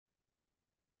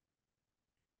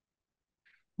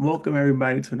Welcome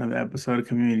everybody to another episode of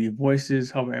Community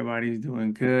Voices. Hope everybody's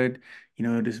doing good.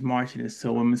 This March it is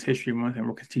still Women's History Month, and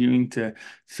we're continuing to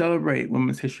celebrate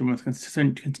Women's History Month,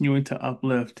 continuing to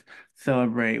uplift,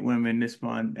 celebrate women this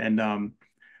month, and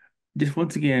just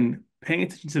once again paying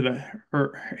attention to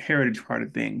her heritage part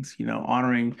of things.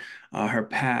 Honoring her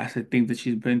past, the things that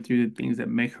she's been through, the things that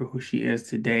make her who she is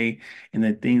today, and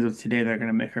the things of today that are going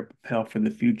to make her propel for the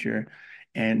future.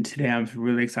 And today I'm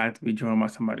really excited to be joined by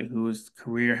somebody whose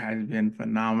career has been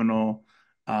phenomenal.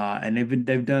 And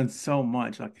they've done so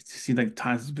much. Like it seems like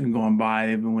times has been going by.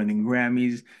 They've been winning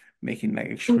Grammys, making like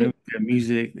Mhm. extremely good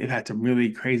music. They've had some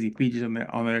really crazy features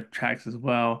on their tracks as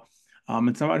well.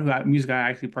 And somebody music I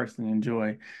actually personally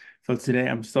enjoy. So today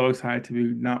I'm so excited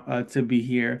to be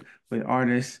here with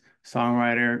artist,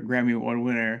 songwriter, Grammy Award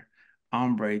winner,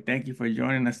 Ombre. Thank you for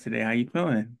joining us today. How you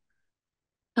feeling?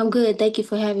 I'm good. Thank you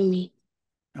for having me.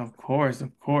 Of course,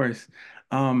 of course.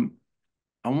 Um,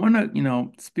 I want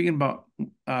to, speaking about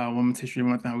Women's History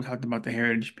Month, and how we talked about the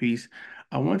heritage piece.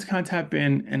 I want to kind of tap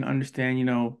in and understand,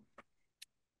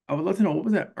 I would love to know what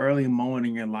was that early moment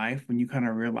in your life when you kind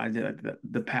of realized that like,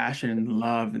 the passion and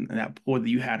love and that pull that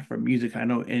you had for music. I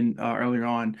know in earlier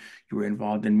on you were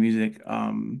involved in music.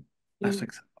 That's Mm.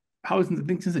 like how was I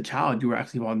think since a child you were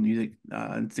actually involved in music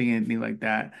and singing and things like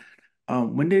that.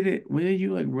 When did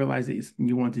you like realize that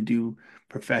you wanted to do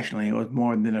professionally? It was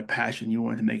more than a passion. You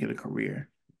wanted to make it a career.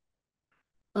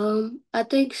 I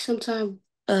think sometime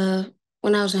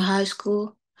when I was in high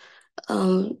school,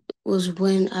 was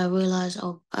when I realized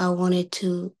I wanted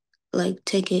to like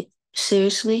take it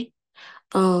seriously.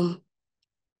 Um,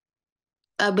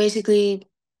 I basically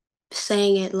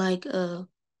sang at like a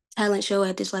talent show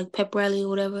at this like pep rally or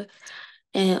whatever,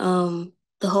 and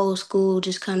the whole school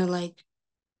just kind of like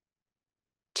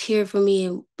cheered for me,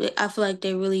 and I feel like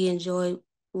they really enjoyed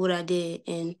what I did,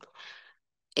 and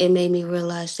it made me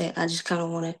realize that I just kind of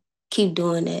want to keep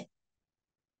doing that.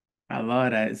 I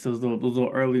love that. It's those little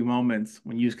early moments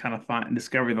when you just kind of find and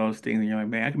discover those things, and you're like,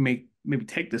 man, I can maybe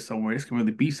take this somewhere. This can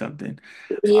really be something.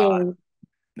 Yeah.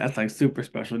 That's like super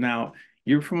special. Now,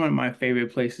 you're from one of my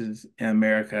favorite places in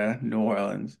America, New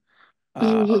Orleans,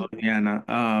 Mhm. Louisiana.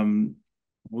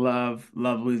 Love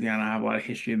Louisiana. I have a lot of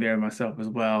history there myself as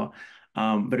well.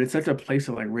 But it's such a place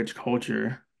of like rich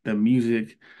culture, the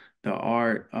music, the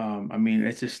art. I mean,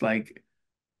 it's just like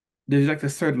there's like a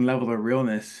certain level of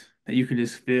realness that you can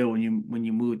just feel when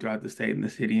you move throughout the state and the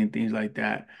city and things like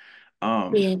that.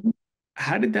 Um, Yeah.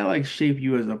 how did that like shape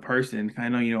you as a person? I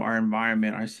know, our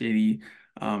environment, our city,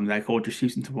 that culture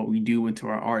seeps into what we do, into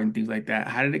our art and things like that.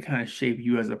 How did it kind of shape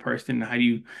you as a person? How do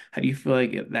you feel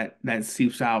like that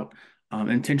seeps out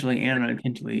intentionally and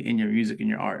unintentionally in your music and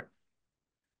your art?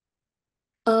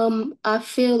 I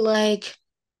feel like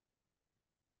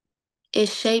it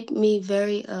shaped me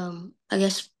very, I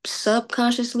guess,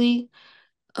 subconsciously,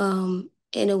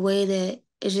 in a way that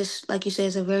it's just like you said,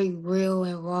 it's a very real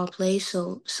and raw place.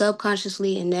 So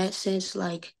subconsciously, in that sense,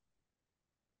 like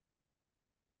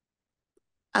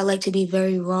I like to be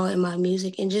very raw in my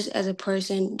music, and just as a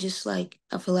person, just like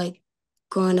I feel like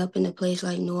growing up in a place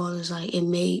like New Orleans, like it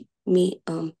made me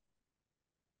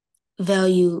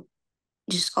value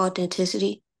just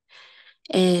authenticity,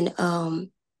 and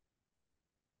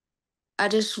I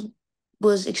just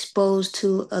was exposed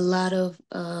to a lot of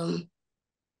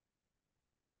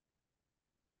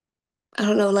I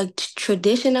don't know, like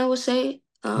tradition, I would say,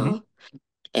 Hmm.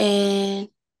 and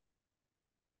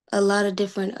a lot of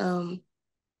different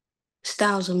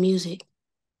styles of music,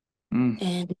 Mm,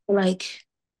 and like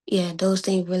yeah, those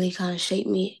things really kind of shaped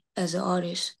me as an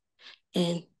artist,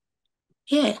 and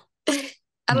yeah,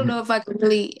 I don't know mhm. if I can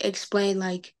really explain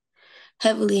like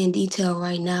heavily in detail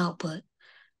right now, but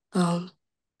um,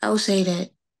 I would say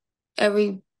that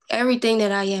every everything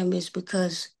that I am is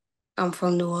because I'm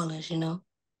from New Orleans, you know.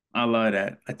 I love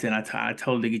that. I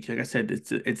totally get you. Like I said,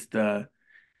 it's the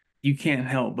you can't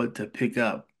help but to pick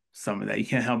up some of that. You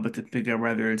can't help but to pick up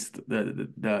whether it's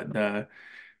the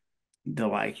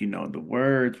like the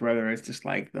words, whether it's just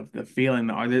like the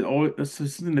feeling, or there's always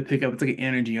there's something to pick up. It's like an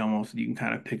energy almost that you can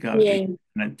kind of pick up that you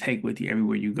Yeah. can take with you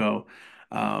everywhere you go.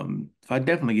 So I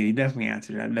definitely get you definitely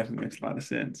answered that. Definitely makes a lot of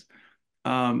sense.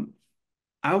 Um,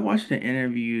 I watched an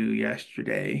interview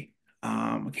yesterday.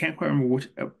 I can't quite remember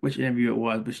which interview it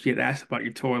was, but she had asked about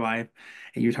your tour life,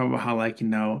 and you were talking about how like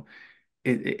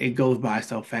it goes by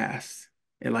so fast.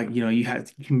 And like, you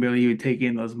can barely even take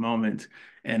in those moments.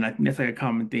 And I think that's like a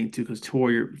common thing too, because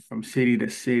tour you're from city to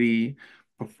city,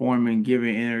 performing,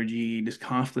 giving energy, just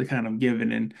constantly kind of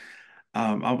giving. And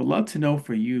I would love to know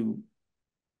for you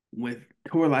with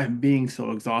tour life being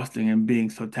so exhausting and being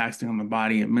so taxing on the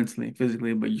body and mentally and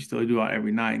physically, but you still do out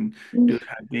every night and do those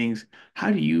kind of things.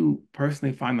 How do you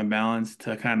personally find the balance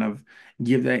to kind of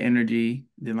give that energy,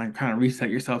 then like kind of reset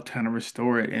yourself to kind of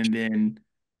restore it, and then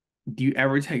do you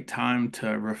ever take time to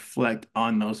reflect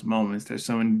on those moments? There's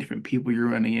so many different people you're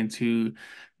running into,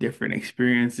 different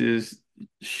experiences,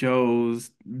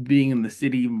 shows, being in the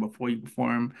city even before you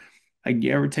perform. Like, do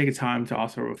you ever take a time to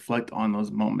also reflect on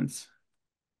those moments?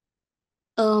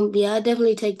 Yeah, I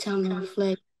definitely take time to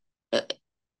reflect, uh,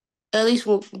 at least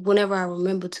whenever I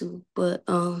remember to. But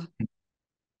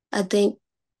I think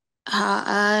how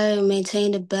I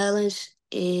maintain the balance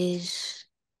is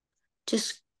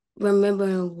just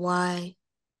remembering why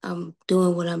I'm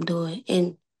doing what I'm doing.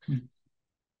 And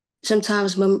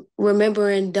sometimes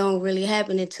remembering don't really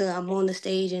happen until I'm on the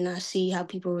stage and I see how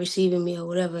people are receiving me or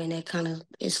whatever. And that kind of,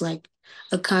 it's like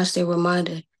a constant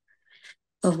reminder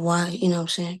of why, you know what I'm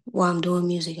saying, why I'm doing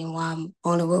music and why I'm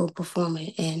on the road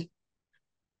performing. And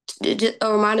just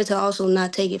a reminder to also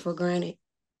not take it for granted.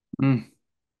 Mm,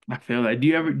 I feel that. Do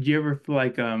you ever feel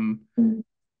like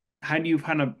how do you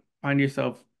kind of find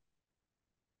yourself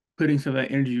putting some of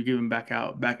that energy you're giving back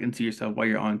out back into yourself while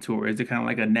you're on tour? Is it kind of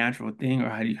like a natural thing, or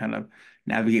how do you kind of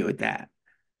navigate with that?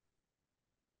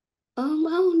 I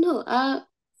don't know.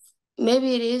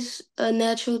 Maybe it is a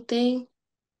natural thing.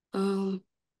 Um,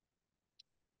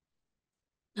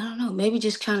 I don't know. Maybe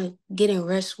just kind of getting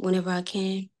rest whenever I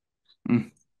can.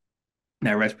 Mm,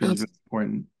 that rest Um, feels really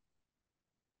important.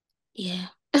 yeah.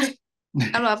 I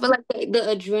don't know. I feel like the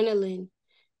adrenaline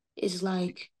is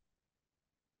like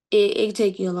it can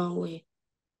take you a long way.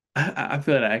 I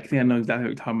feel that. I think I know exactly what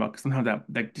you're talking about. Because sometimes that,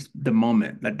 like, just the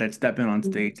moment, that stepping on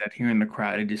stage, that hearing the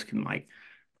crowd, it just can like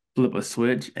flip a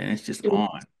switch and it's just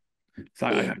on. So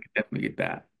I Yeah. can definitely get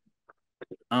that.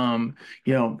 Um,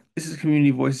 this is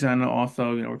Community Voices. I know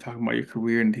also, we're talking about your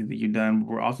career and things that you've done, but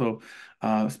we're also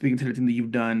speaking to the things that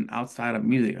you've done outside of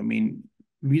music. I mean,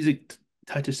 music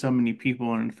touches so many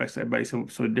people and affects everybody so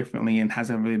differently and has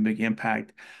a really big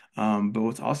impact. But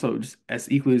what's also just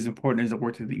as equally as important is the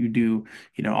work that you do,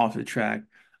 off the track,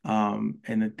 and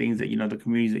the things that, the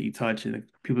communities that you touch and the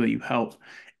people that you help.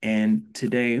 And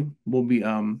today we'll be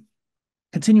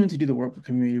continuing to do the work with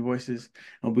Community Voices.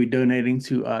 And we'll be donating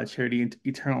to charity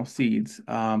Eternal Seeds.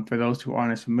 For those who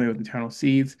aren't as familiar with Eternal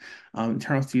Seeds,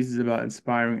 Eternal Seeds is about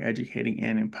inspiring, educating,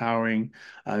 and empowering.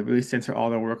 Really center all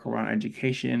their work around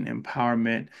education,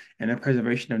 empowerment, and the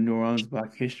preservation of New Orleans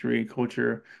Black history and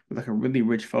culture with like a really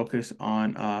rich focus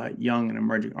on young and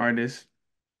emerging artists.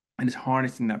 And just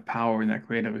harnessing that power and that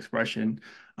creative expression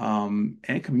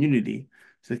and community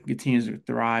so it can continue to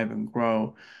thrive and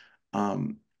grow.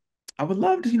 Um, I would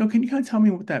love to, can you kind of tell me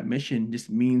what that mission just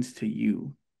means to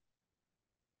you?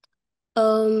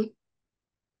 Um,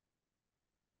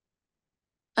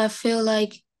 I feel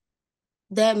like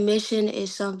that mission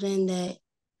is something that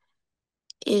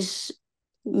is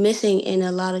missing in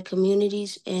a lot of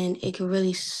communities and it can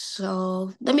really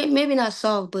solve, I mean, maybe not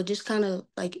solve, but just kind of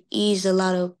like ease a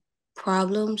lot of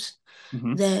problems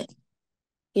Hmm. that,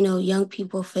 young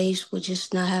people face with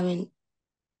just not having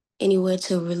anywhere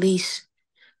to release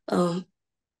um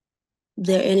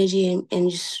their energy and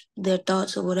just their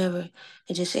thoughts or whatever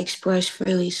and just express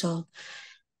freely. So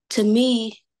to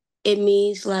me, it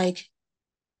means like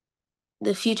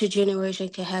the future generation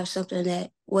can have something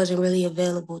that wasn't really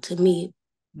available to me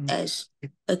as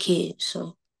a kid.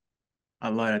 So I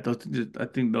love that. I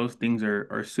think those things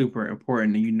are super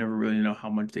important, and you never really know how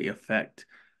much they affect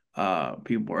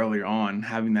people earlier on.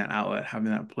 Having that outlet,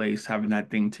 having that place, having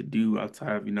that thing to do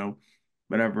outside of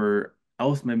whatever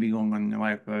else may be going on in your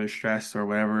life, whether it's stress or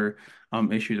whatever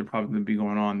issues are probably going to be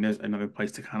going on. There's another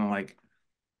place to kind of like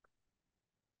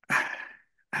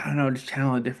I don't know, just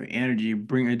channel a different energy,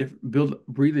 bring a different,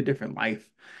 breathe a different life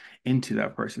into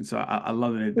that person. So I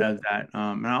love that it does that.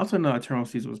 And I also know Eternal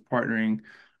Seas was partnering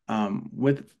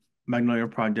with Magnolia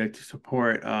Project to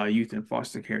support youth in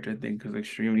foster care, which I think is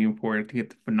extremely important to get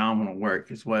the phenomenal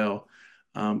work as well.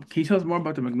 Can you tell us more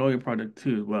about the Magnolia Project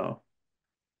too, as well?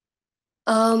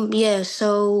 yeah,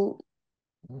 so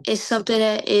it's something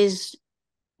that is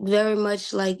very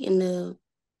much like in the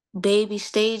baby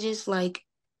stages, like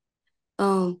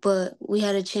but we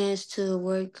had a chance to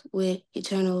work with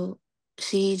Eternal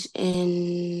Seeds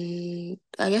in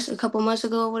I guess a couple months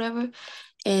ago or whatever.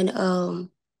 And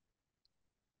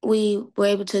we were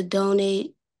able to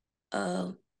donate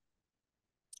uh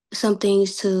some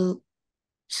things to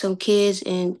some kids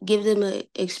and give them an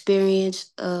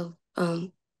experience of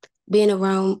being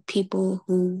around people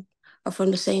who are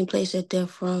from the same place that they're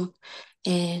from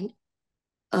and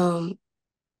um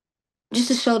just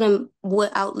to show them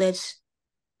what outlets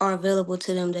are available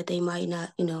to them that they might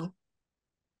not,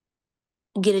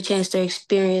 get a chance to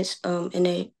experience in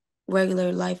their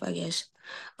regular life, I guess.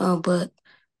 But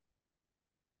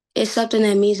it's something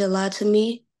that means a lot to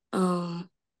me.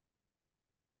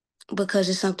 Because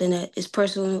it's something that is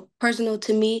personal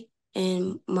to me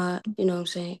and my, what I'm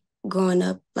saying, growing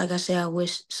up, like I said, I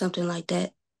wish something like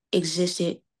that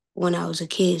existed when I was a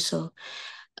kid. So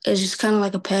it's just kind of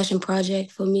like a passion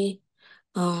project for me.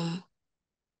 Um,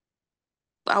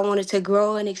 I wanted to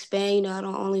grow and expand. I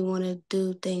don't only want to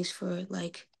do things for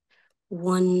like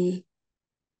one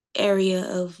area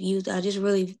of youth. I just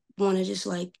really want to just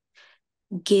like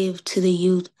give to the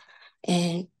youth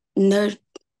and nur-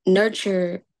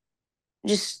 nurture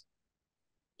just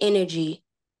energy.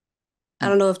 I Hmm.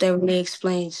 don't know if that really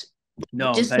explains.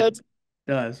 No, Just that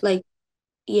does. like,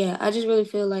 yeah, I just really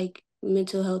feel like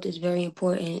mental health is very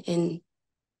important, and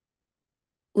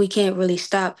we can't really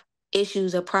stop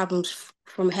issues or problems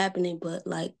from happening, but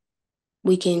like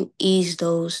we can ease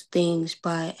those things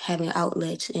by having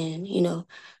outlets and,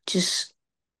 just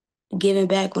giving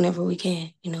back whenever we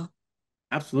can.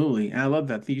 Absolutely. And I love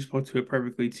that. I think you spoke to it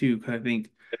perfectly too, because I think,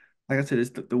 like I said, it's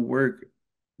the work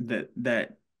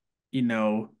that you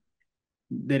know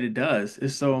that it does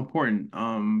is so important.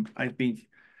 I think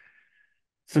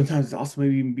sometimes it's also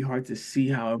maybe even be hard to see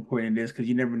how important it is because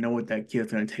you never know what that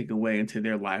kid's going to take away into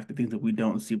their life. The things that we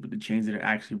don't see, but the change that it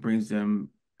actually brings them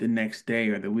the next day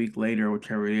or the week later or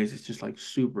whichever it is, it's just like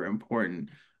super important.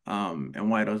 And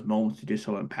why those moments are just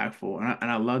so impactful.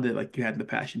 And I love that like you had the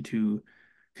passion to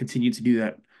continue to do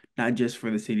that, not just for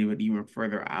the city, but even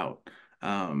further out.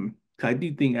 'Cause I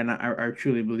do think, and I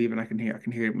truly believe, and I can hear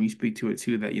it when you speak to it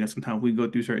too, that sometimes we go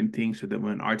through certain things so that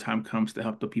when our time comes to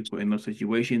help the people in those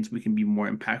situations, we can be more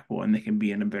impactful and they can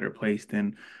be in a better place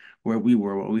than where we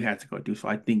were, what we had to go through. So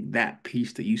I think that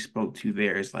piece that you spoke to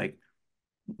there is like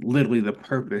literally the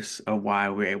purpose of why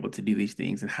we're able to do these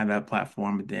things and have that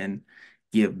platform then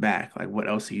give back. Like, what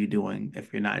else are you doing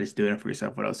if you're not just doing it for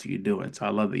yourself? What else are you doing? So I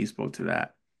love that you spoke to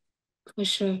that. For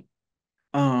sure.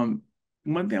 Um,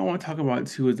 One thing I want to talk about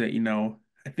too is that,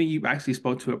 I think you actually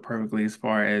spoke to it perfectly as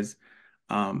far as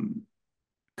um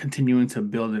continuing to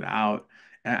build it out.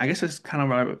 And I guess that's kind of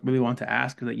what I really want to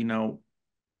ask is that,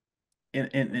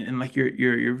 in like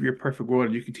your perfect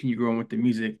world, you continue growing with the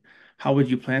music, how would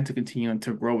you plan to continue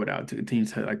to grow it out, to continue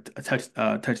to like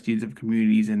touch these different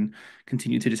communities and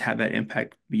continue to just have that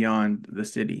impact beyond the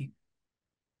city?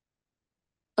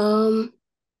 Um,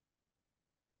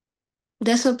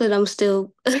 that's something I'm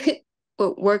still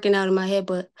working out in my head,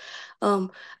 but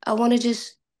um, I want to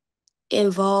just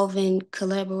involve and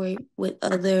collaborate with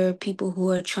other people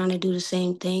who are trying to do the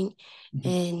same thing,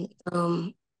 Mhm.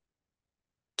 and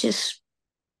just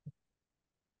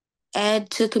add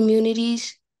to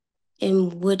communities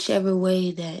in whichever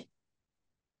way that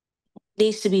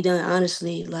needs to be done,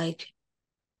 honestly. Like,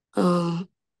 um,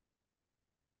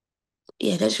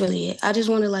 yeah, that's really it. I just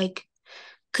want to like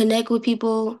connect with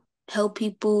people, help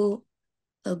people,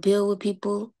 build with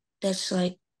people. That's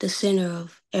like the center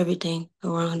of everything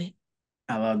around it.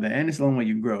 I love that. And it's the only way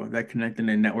you grow, that connecting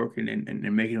and networking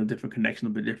and making those different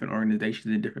connections with different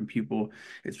organizations and different people.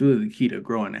 It's really the key to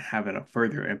growing and having a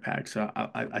further impact. So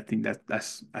I think that's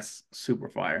super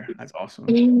fire. That's awesome.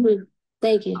 Mhm.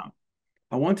 Thank you.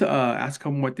 I want to ask a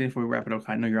couple more things before we wrap it up.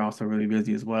 I know you're also really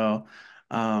busy as well.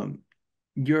 Um,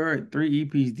 you're 3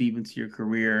 EPs deep into your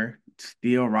career,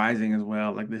 still rising as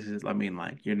well. Like this is, I mean,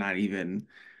 like we're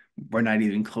not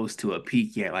even close to a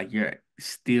peak yet. Like you're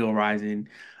still rising.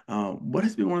 What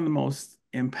has been one of the most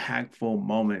impactful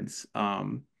moments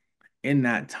in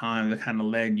that time that kind of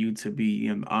led you to be,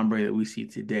 the Ombre that we see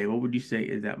today? What would you say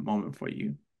is that moment for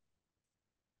you?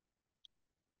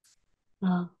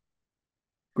 Uh,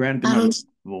 Granted, they're I not don't.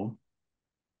 visible.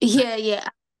 Yeah, yeah.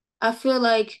 I feel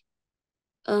like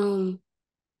um,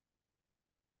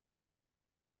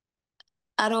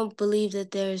 I don't believe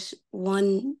that there's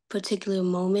one particular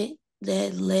moment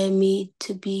that led me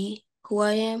to be who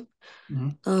I am.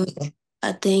 Mhm. Um,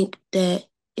 I think that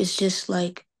it's just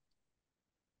like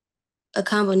a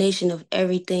combination of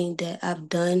everything that I've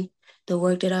done, the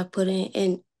work that I put in,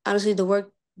 and honestly, the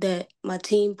work that my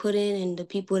team put in, and the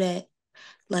people that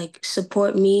like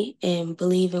support me and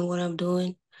believe in what I'm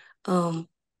doing. Um,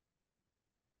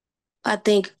 I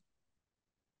think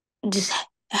just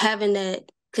having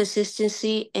that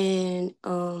consistency and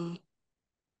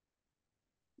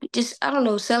just I don't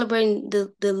know, celebrating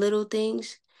the little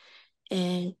things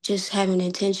and just having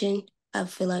intention. I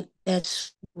feel like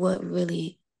that's what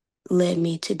really led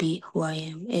me to be who I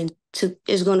am and to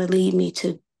is going to lead me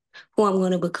to who I'm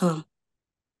going to become.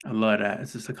 I love that.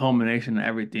 It's just a culmination of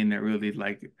everything that really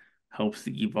like helps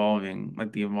the evolving,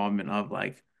 like the involvement of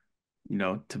like,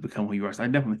 to become who you are. So I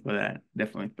definitely feel that.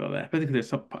 Definitely feel that. Especially because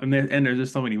there's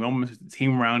just so many moments, there's the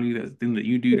team around you, there's things that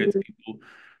you do, there's Mhm. people,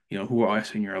 who are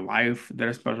also in your life that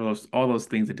are special, all those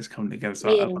things that just come together. So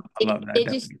I Yeah, love that. it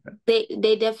just Definitely.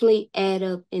 they definitely add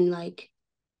up and like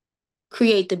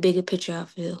create the bigger picture, I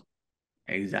feel.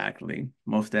 Exactly.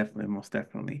 Most definitely. Most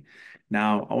definitely.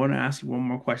 Now, I want to ask you one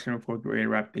more question before we get ready to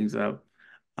wrap things up.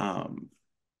 Um,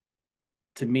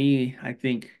 to me, I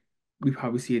think we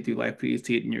probably see it through life. You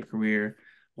see it in your career.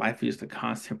 Life is just a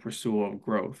constant pursuit of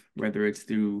growth, whether it's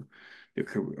through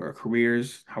our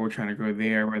careers, how we're trying to grow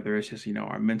there, whether it's just,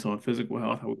 our mental and physical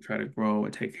health, how we try to grow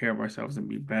and take care of ourselves and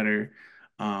be better.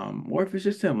 Or if it's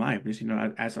just in life, just,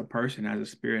 as a person, as a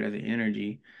spirit, as an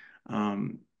energy.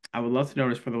 Um, I would love to know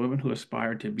this for the women who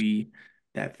aspire to be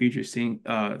that future singer,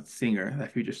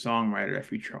 that future songwriter, that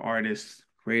future artist,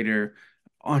 creator,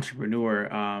 entrepreneur.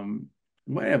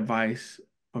 What advice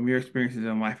from your experiences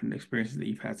in life and the experiences that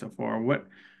you've had so far, what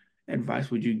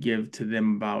advice would you give to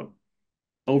them about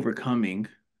overcoming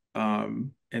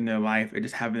in their life and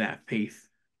just having that faith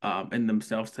in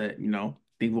themselves that,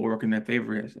 things will work in their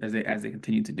favor as they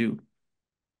continue to do?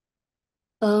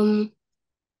 Um,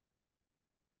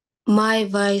 my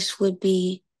advice would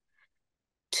be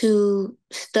to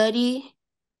study.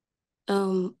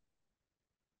 Um,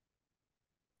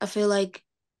 I feel like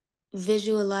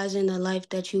visualizing the life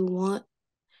that you want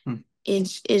Hmm.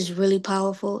 is really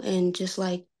powerful, and just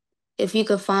like if you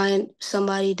could find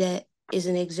somebody that is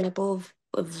an example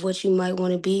of what you might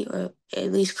want to be, or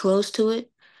at least close to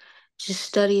it, just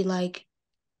study like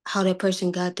how that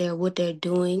person got there, what they're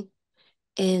doing,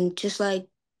 and just like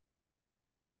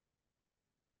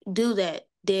do that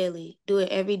daily. Do it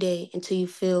every day until you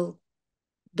feel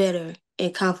better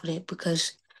and confident,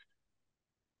 because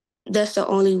that's the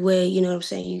only way, you know what I'm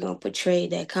saying, you're gonna portray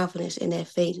that confidence and that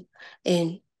faith.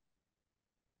 And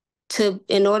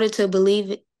in order to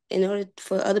believe it, in order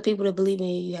for other people to believe in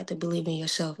you, you have to believe in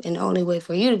yourself. And the only way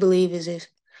for you to believe is if,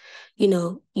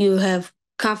 you have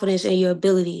confidence in your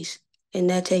abilities. And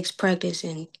that takes practice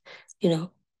and, you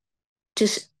know,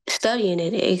 just studying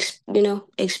it,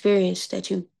 experience that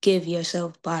you give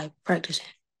yourself by practicing.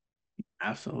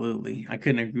 Absolutely. I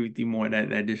couldn't agree with you more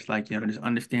that just like, just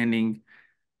understanding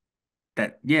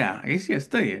that, yeah, I guess, yeah,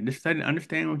 study it. Just study,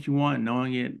 understand what you want,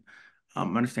 knowing it,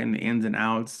 understanding the ins and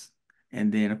outs,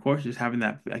 and then of course just having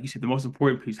that, like you said, the most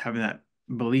important piece, having that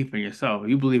belief in yourself. If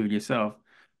you believe in yourself,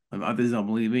 if others don't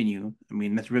believe in you, I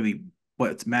mean, that's really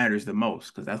what matters the most,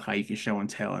 because that's how you can show and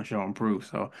tell and show and prove.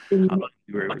 So I Mhm. love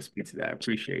you were able to speak to that. I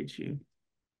appreciate you.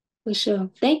 For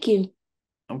sure. Thank you.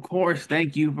 Of course,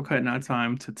 thank you for cutting out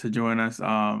time to join us.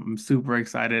 I'm super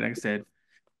excited. Like I said,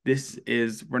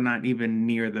 we're not even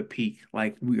near the peak.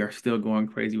 Like we are still going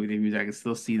crazy with the music. I can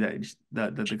still see that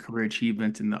the career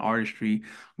achievements and the artistry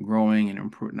growing and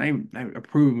improving. Not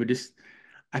improving, but just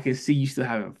I can see you still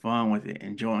having fun with it,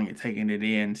 enjoying it, taking it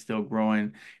in, still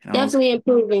growing and all. Definitely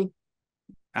improving.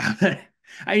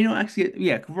 Actually,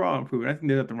 yeah, we're all improving. I think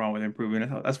there's nothing wrong with improving.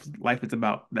 That's what life is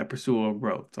about, that pursuit of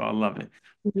growth. So I love it.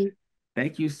 Mhm.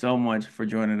 Thank you so much for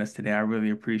joining us today. I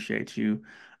really appreciate you.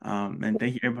 And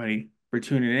thank you everybody for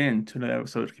tuning in to another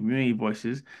episode of Community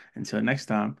Voices. Until next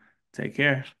time, take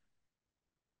care.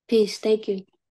 Peace. Thank you.